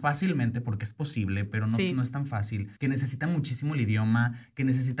tan fácilmente, porque es posible, pero no es tan fácil, que necesita muchísimo el idioma, que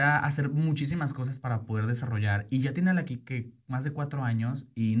necesita hacer muchísimas cosas para poder desarrollar, y ya tiene aquí que más de 4 años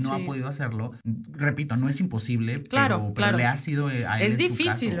y no Sí. ha podido hacerlo. Repito, no es imposible, Claro, pero claro. le ha sido a él Es en su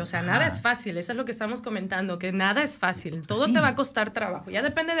difícil, caso. o sea, Ajá. nada es fácil, eso es lo que estamos comentando, que nada es fácil, todo Sí. te va a costar trabajo, ya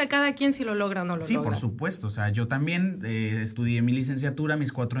depende de cada quien si lo logra o no lo Sí, logra. por supuesto. O sea, yo también estudié mi licenciatura,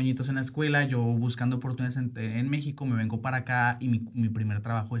 mis 4 añitos en la escuela, yo buscando oportunidades en México, me vengo para acá y mi primer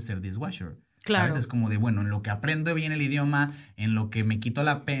trabajo es ser dishwasher. Claro. ¿Sabes? Es como de, bueno, en lo que aprendo bien el idioma, en lo que me quito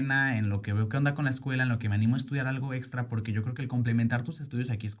la pena, en lo que veo qué onda con la escuela, en lo que me animo a estudiar algo extra, porque yo creo que el complementar tus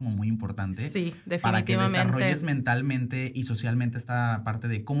estudios aquí es como muy importante. Sí, Para que definitivamente. desarrolles mentalmente y socialmente esta parte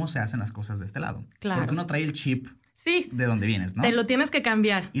de cómo se hacen las cosas de este lado. Claro. Porque uno trae el chip Sí, de donde vienes, ¿no? te lo tienes que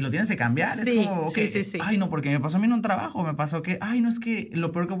cambiar. Y lo tienes que cambiar, es Sí, como, ok, sí. ay no, porque me pasó a mí en un trabajo, me pasó que, ay no, es que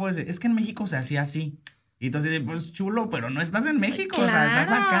lo peor que puedo decir, es que en México se hacía así. Y entonces, pues chulo, pero no estás en México, o sea,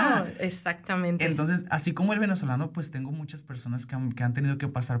 estás acá. Exactamente. Entonces, así como el venezolano, pues tengo muchas personas que han tenido que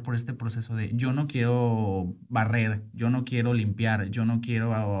pasar por este proceso de yo no quiero barrer, yo no quiero limpiar, yo no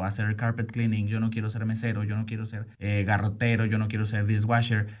quiero hacer carpet cleaning, yo no quiero ser mesero, yo no quiero ser garrotero, yo no quiero ser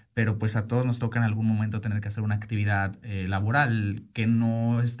dishwasher, pero pues a todos nos toca en algún momento tener que hacer una actividad laboral que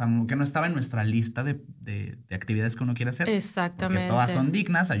no estaba en nuestra lista de actividades que uno quiere hacer. Exactamente. Porque todas son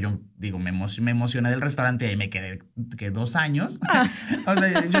dignas. O sea, yo digo, me emocioné del restaurante y me quedé que 2 años. O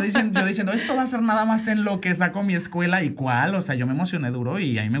sea, yo diciendo, esto va a ser nada más en lo que saco mi escuela y cuál. O sea, yo me emocioné duro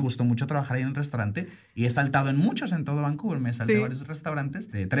y a mí me gustó mucho trabajar ahí en el restaurante. Y he saltado en muchos en todo Vancouver. Me salté a varios restaurantes.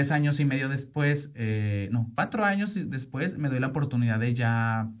 3 años y medio después, 4 años después, me doy la oportunidad de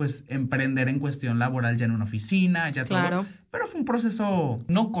ya, pues, emprender en cuestión laboral ya en una oficina, ya Claro. todo. Pero fue un proceso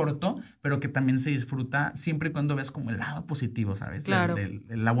no corto, pero que también se disfruta siempre y cuando veas como el lado positivo, ¿sabes? Claro.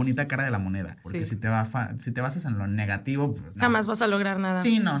 La bonita cara de la moneda. Porque Sí. si te basas en lo negativo, pues no. Jamás vas a lograr nada.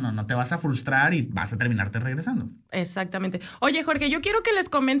 Sí, no, te vas a frustrar y vas a terminarte regresando. Exactamente. Oye, Jorge, yo quiero que les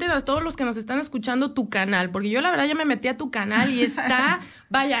comentes a todos los que nos están escuchando tu canal, porque yo la verdad ya me metí a tu canal y está,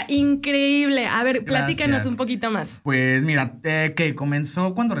 vaya, increíble. A ver, platícanos Gracias. un poquito más. Pues mira, que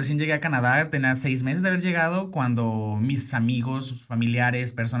comenzó cuando recién llegué a Canadá, tenía 6 meses de haber llegado, cuando mis amigos,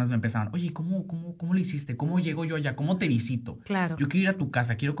 familiares, personas me empezaban, oye, ¿cómo lo hiciste? ¿Cómo llego yo allá? ¿Cómo te visito? Claro. Yo quiero ir a tu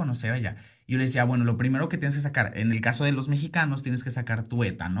casa, quiero conocer allá. Y yo les decía, bueno, lo primero que tienes que sacar, en el caso de los mexicanos, tienes que sacar tu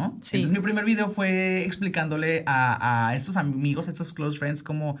ETA, ¿no? Sí. Entonces mi primer video fue explicándole a estos amigos, a estos close friends,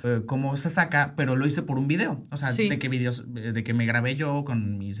 cómo se saca, pero lo hice por un video. O sea, Sí. de que me grabé yo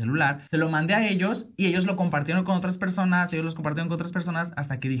con mi celular, se lo mandé a ellos y ellos lo compartieron con otras personas,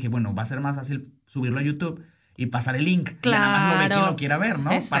 hasta que dije, bueno, va a ser más fácil subirlo a YouTube y pasar el link. Y ya nada más lo ve quien lo quiera ver,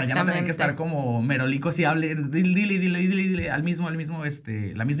 ¿no? Para ya no tener que estar como merolicos y hable, dile al mismo, la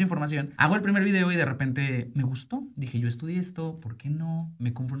misma información. Hago el primer video y de repente me gustó. Dije, yo estudié esto, ¿por qué no?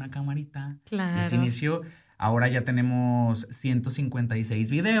 Me compro una camarita. Claro. Y se inició. Ahora ya tenemos 156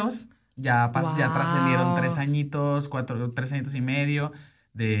 videos. Ya trascendieron 3 añitos, 3 añitos y medio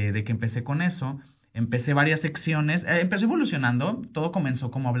de que empecé con eso. Empecé varias secciones, empezó evolucionando, todo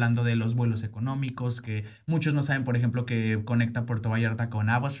comenzó como hablando de los vuelos económicos, que muchos no saben, por ejemplo, que conecta Puerto Vallarta con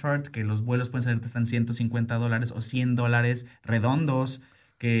Abbotsford, que los vuelos pueden ser hasta $150 o $100 redondos,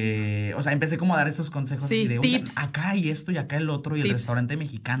 que, o sea, empecé como a dar esos consejos Sí, así de, oigan, tips. acá hay esto y acá el otro, y el Tips. restaurante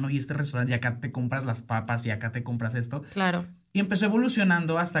mexicano y este restaurante, y acá te compras las papas y acá te compras esto. Claro. Y empezó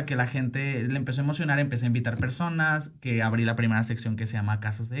evolucionando hasta que la gente le empezó a emocionar, empecé a invitar personas, que abrí la primera sección que se llama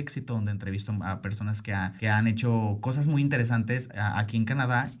Casos de Éxito, donde entrevisto a personas que han hecho cosas muy interesantes aquí en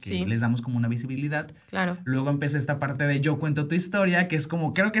Canadá, que Sí. les damos como una visibilidad. Claro. Luego empecé esta parte de Yo Cuento Tu Historia, que es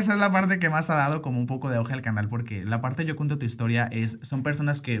como, creo que esa es la parte que más ha dado como un poco de auge al canal, porque la parte de Yo Cuento Tu Historia son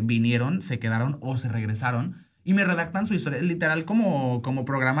personas que vinieron, se quedaron o se regresaron, y me redactan su historia, literal como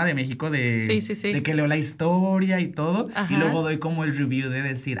programa de México Sí. de que leo la historia y todo, Ajá. y luego doy como el review de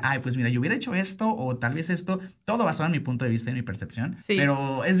decir, ay, pues mira, yo hubiera hecho esto, o tal vez esto, todo basado en mi punto de vista y mi percepción, Sí.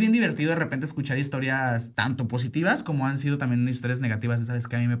 pero es bien divertido de repente escuchar historias tanto positivas como han sido también historias negativas, de, sabes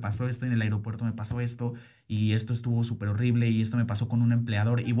que a mí me pasó esto, en el aeropuerto me pasó esto, y esto estuvo súper horrible, y esto me pasó con un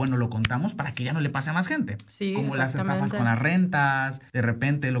empleador, y bueno, lo contamos para que ya no le pase a más gente, Sí, como las estafas exactamente. con las rentas, de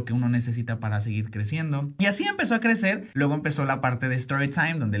repente lo que uno necesita para seguir creciendo, y así empezó a crecer. Luego empezó la parte de Story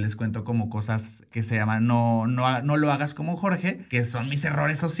Time, donde les cuento como cosas que se llaman no lo hagas como Jorge, que son mis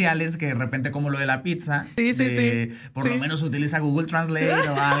errores sociales, que de repente como lo de la pizza, Sí, sí. por lo Sí. menos utiliza Google Translate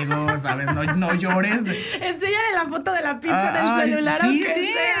o algo, ¿sabes? No llores. Enséñale la foto de la pizza del Ay, celular, sí, aunque sí,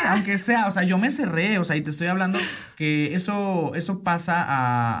 sea. aunque sea, o sea, yo me cerré, o sea, y te estoy hablando que eso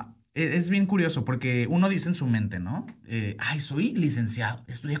pasa es bien curioso porque uno dice en su mente, ¿no? Soy licenciado,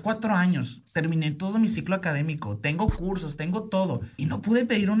 estudié 4 años, terminé todo mi ciclo académico, tengo cursos, tengo todo, y no pude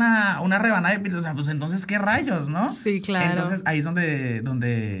pedir una rebanada de pizza, o sea, pues entonces, ¿qué rayos, no? Sí, claro. Entonces, ahí es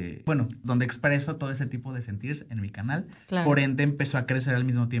donde expreso todo ese tipo de sentir en mi canal. Claro. Por ende, empezó a crecer al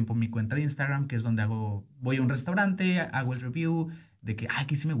mismo tiempo mi cuenta de Instagram, que es donde voy a un restaurante, hago el review, de que,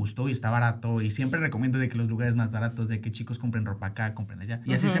 aquí sí me gustó y está barato, y siempre recomiendo de que los lugares más baratos, de que chicos compren ropa acá, compren allá.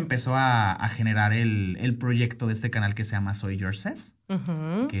 Y así se empezó a generar el proyecto de este canal que se llama Soy Yourself.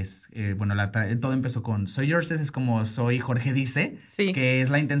 Que es, todo empezó con Soy Yourself, es como Soy Jorge Dice, que es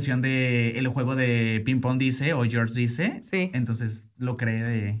la intención de el juego de Ping Pong Dice o George Dice. Sí. Entonces lo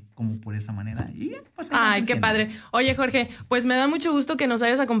creé como por esa manera. Y pues ay, qué padre. Oye, Jorge, pues me da mucho gusto que nos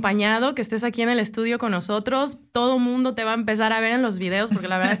hayas acompañado, que estés aquí en el estudio con nosotros. Todo mundo te va a empezar a ver en los videos porque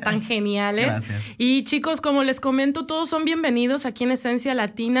la verdad están geniales. Gracias. Y chicos, como les comento, todos son bienvenidos aquí en Esencia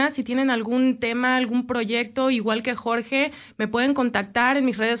Latina. Si tienen algún tema, algún proyecto, igual que Jorge, me pueden contactar en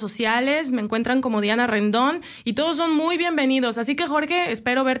mis redes sociales. Me encuentran como Diana Rendón y todos son muy bienvenidos. Así que, Jorge,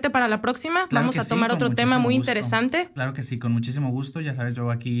 espero verte para la próxima. Claro. Vamos a tomar otro tema muy interesante. Claro que sí, con muchísimo gusto. Ya sabes, yo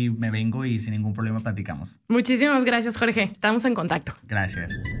aquí me vengo y sin ningún problema platicamos. Muchísimas gracias, Jorge. Estamos en contacto.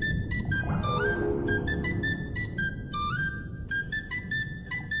 Gracias.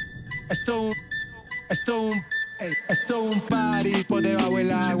 Esto es un party por debajo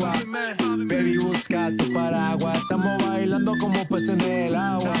del agua. Baby, busca tu paraguas. Estamos bailando como peces en el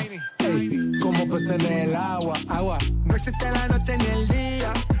agua. Como peces en el agua. No existe la noche ni el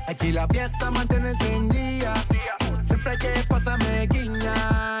día. Aquí la fiesta mantiene encendida. Siempre que pasa me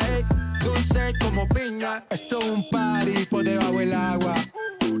guiña. Dulce como piña. Esto es un party por debajo del agua.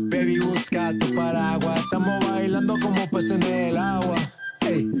 Baby, busca tu paraguas. Estamos bailando como peces en el agua.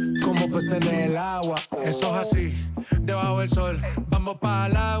 Como peces en el agua. Eso es así, debajo del sol. Vamos para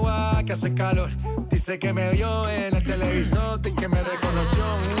el agua que hace calor. Dice que me vio en el televisor y que me reconoció.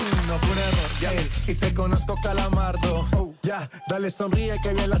 No fue un error, ya. Y te conozco, Calamardo. Ya, dale sonríe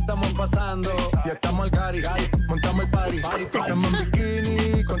que bien la estamos pasando. Ya estamos al cari, montamos el party. Estamos en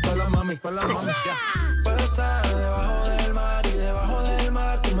bikini con todas las mami, ya. Puedo estar debajo del mar y debajo del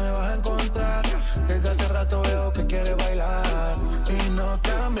mar tú me vas a encontrar. Desde hace rato veo que quieres bailar y no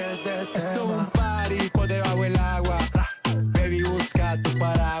cambies de tema. Esto es un party por debajo del agua. Baby, busca tu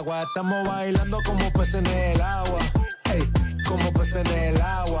paraguas. Estamos bailando como peces en el agua. Como peces en el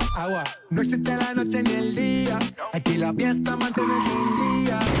agua. No existe la noche ni el día. Aquí la fiesta mantiene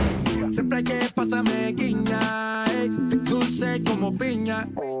encendida. Siempre que pasa me guiña. Dulce como piña.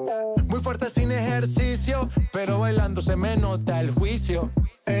 Muy fuerte sin ejercicio, pero bailando se me nota el juicio.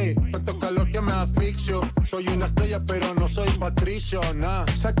 Tanto calor que me asfixio. Soy una estrella pero no soy Patricio, nah.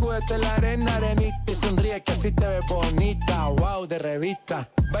 Sacúdete la arenita y sonríe que así te ves bonita. Wow, de revista.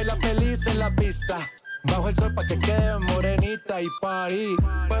 Baila feliz en la pista. Bajo el sol pa' que quede morenita y party.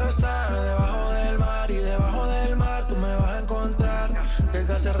 Puedo estar debajo del mar y debajo del mar tú me vas a encontrar.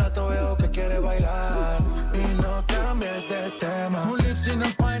 Desde hace rato veo que quieres bailar y no cambies de tema. Who lives in a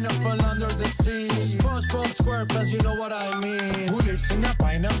pineapple under the sea? SpongeBob SquarePants, you know what I mean. Who lives in a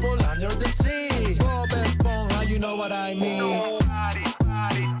pineapple under the sea? Bob Esponja, you know what I mean. Party,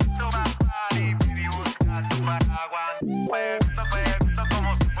 baby, busca tu paraguas. Puesto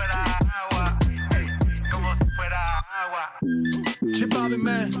como si fuera agua. Como si fuera agua. Chip Bobby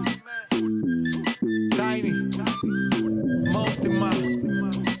Man, Tiny, Most in my.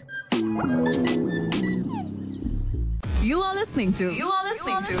 You are listening to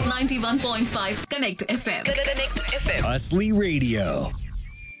 91.5 Connect FM. Connect FM. Asli Radio.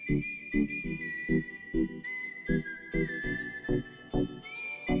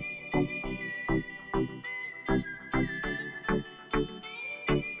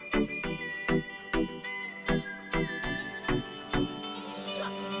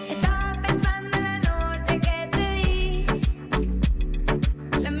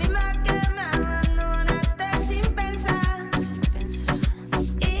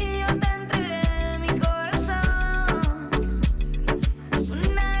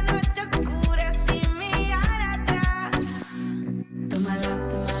 Una noche oscura sin mirar.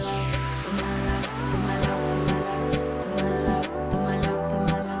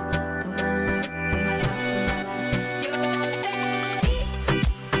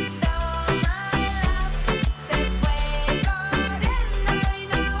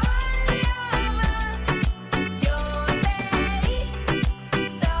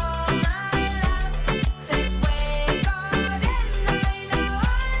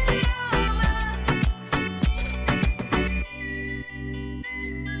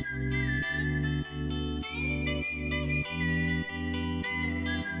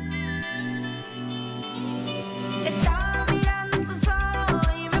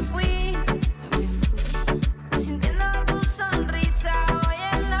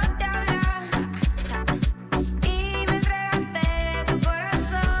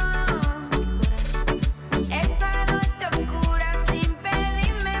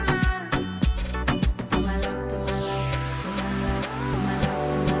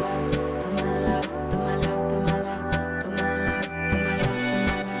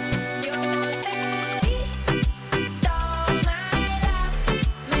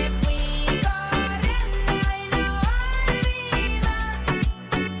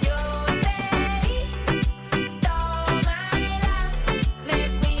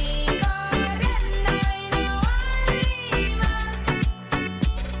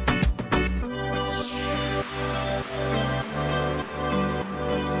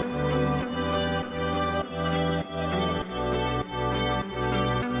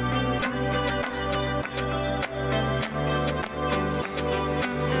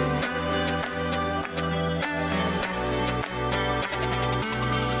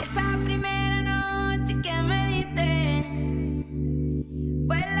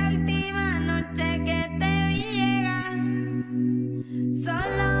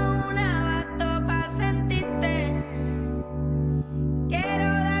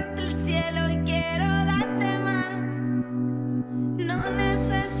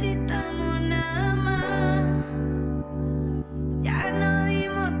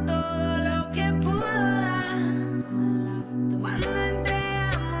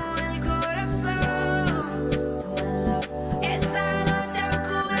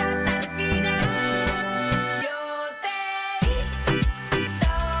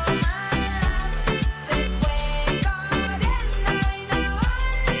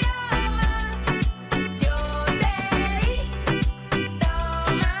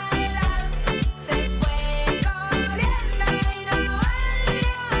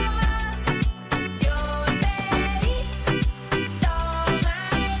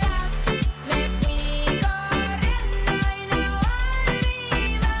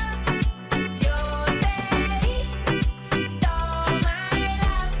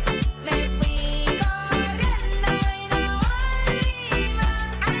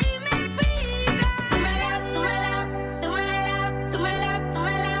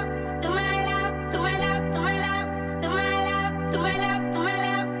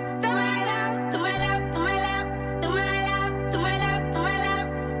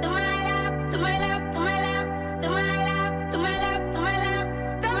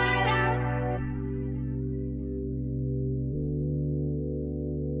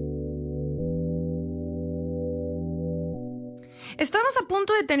 Estamos a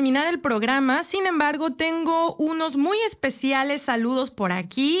punto de terminar el programa, sin embargo, tengo unos muy especiales saludos por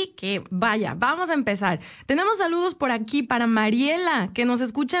aquí, que vaya, vamos a empezar. Tenemos saludos por aquí para Mariela, que nos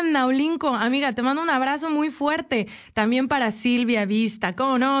escucha en Naulinco. Amiga, te mando un abrazo muy fuerte. También para Silvia Vista.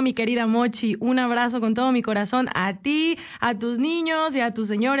 ¿Cómo no, mi querida Mochi? Un abrazo con todo mi corazón a ti, a tus niños y a tu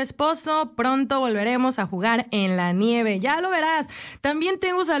señor esposo. Pronto volveremos a jugar en la nieve, ya lo verás. También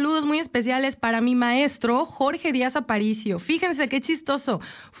tengo saludos muy especiales para mi maestro, Jorge Díaz Aparicio. Fíjense qué chistoso.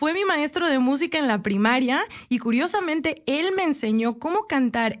 Fue mi maestro de música en la primaria y curiosamente él me enseñó cómo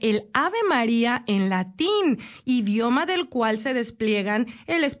cantar el Ave María en latín, idioma del cual se despliegan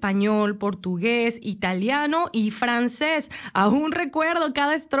el español, portugués, italiano y francés. Aún recuerdo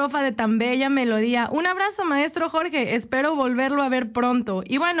cada estrofa de tan bella melodía. Un abrazo, maestro Jorge. Espero volverlo a ver pronto.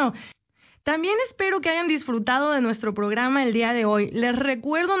 Y bueno, también espero que hayan disfrutado de nuestro programa el día de hoy. Les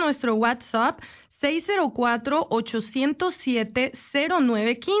recuerdo nuestro WhatsApp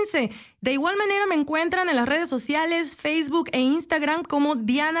 604-807-0915. De igual manera me encuentran en las redes sociales, Facebook e Instagram como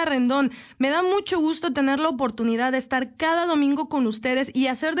Diana Rendón. Me da mucho gusto tener la oportunidad de estar cada domingo con ustedes y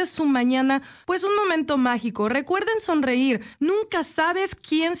hacer de su mañana pues un momento mágico. Recuerden sonreír. Nunca sabes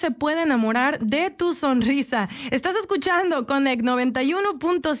quién se puede enamorar de tu sonrisa. Estás escuchando Connect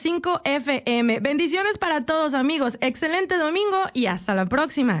 91.5 FM. Bendiciones para todos, amigos. Excelente domingo y hasta la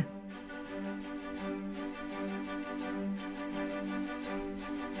próxima.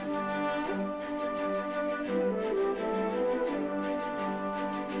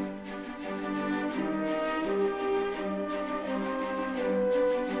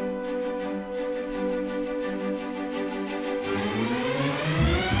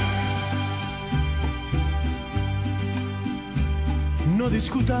 No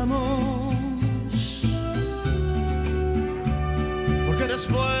discutamos, porque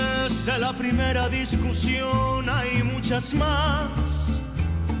después de la primera discusión hay muchas más.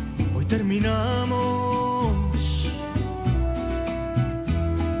 Hoy terminamos.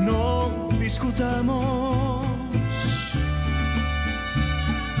 No discutamos.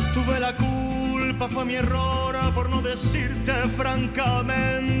 Tuve la culpa, fue mi error por no decirte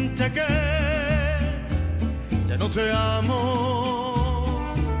francamente que ya no te amo.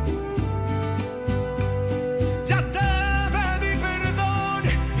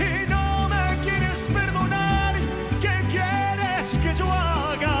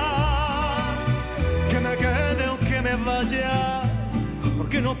 Vaya,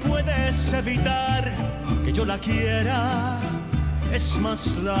 porque no puedes evitar que yo la quiera, es más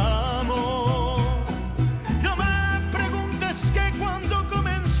la amo. No me preguntes que cuando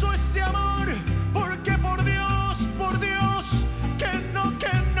comenzó este amor, porque por Dios, que no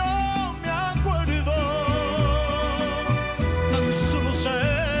me acuerdo. Tan solo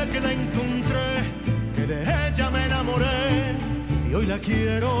sé que la encontré, que de ella me enamoré y hoy la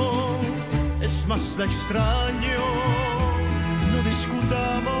quiero. Es más la extraño, no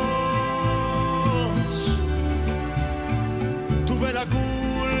discutamos. Tuve la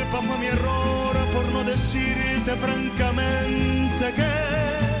culpa, fue mi error por no decirte francamente que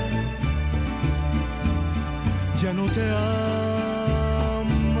ya no te amo.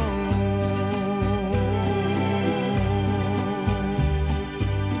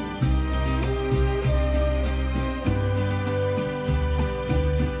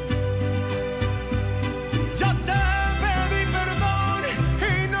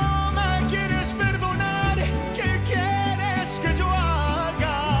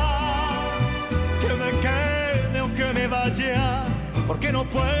 Porque no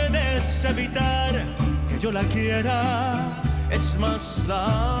puedes evitar que yo la quiera, es más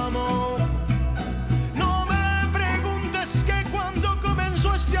la amo. No me preguntes que cuando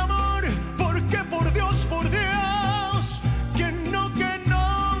comenzó este amor, porque por Dios, que no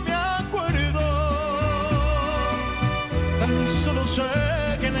me acuerdo. Tan solo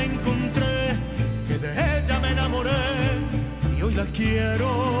sé que la encontré, que de ella me enamoré y hoy la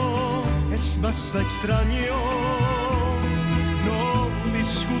quiero, es más la extraño.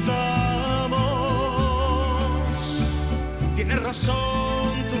 Tienes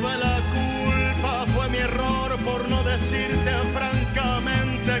razón, tuve la culpa, fue mi error por no decirte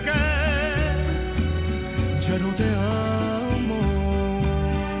francamente que ya no te amo.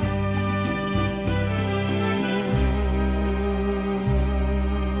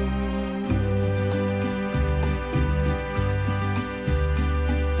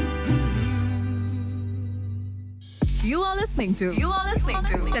 You are listening to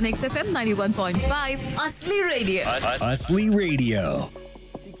Connect FM 91.5 Asli Radio. Asli Radio.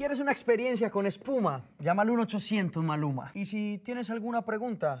 Si quieres una experiencia con espuma, llama al 1-800 Maluma. Y si tienes alguna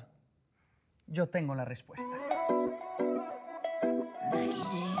pregunta, yo tengo la respuesta.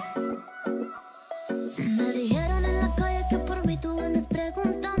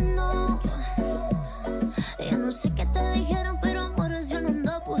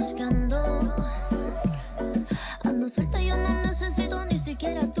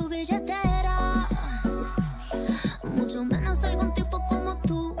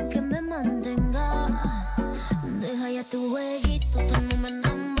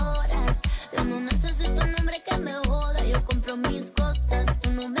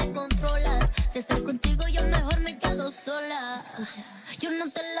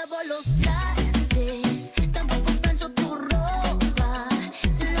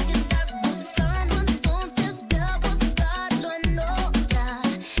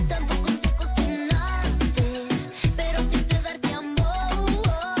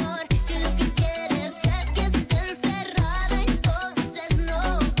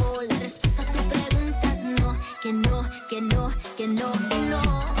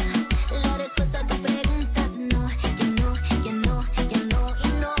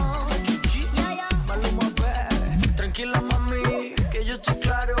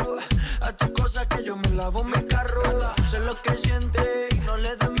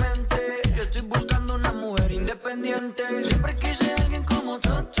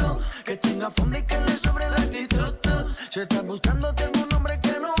 Straight up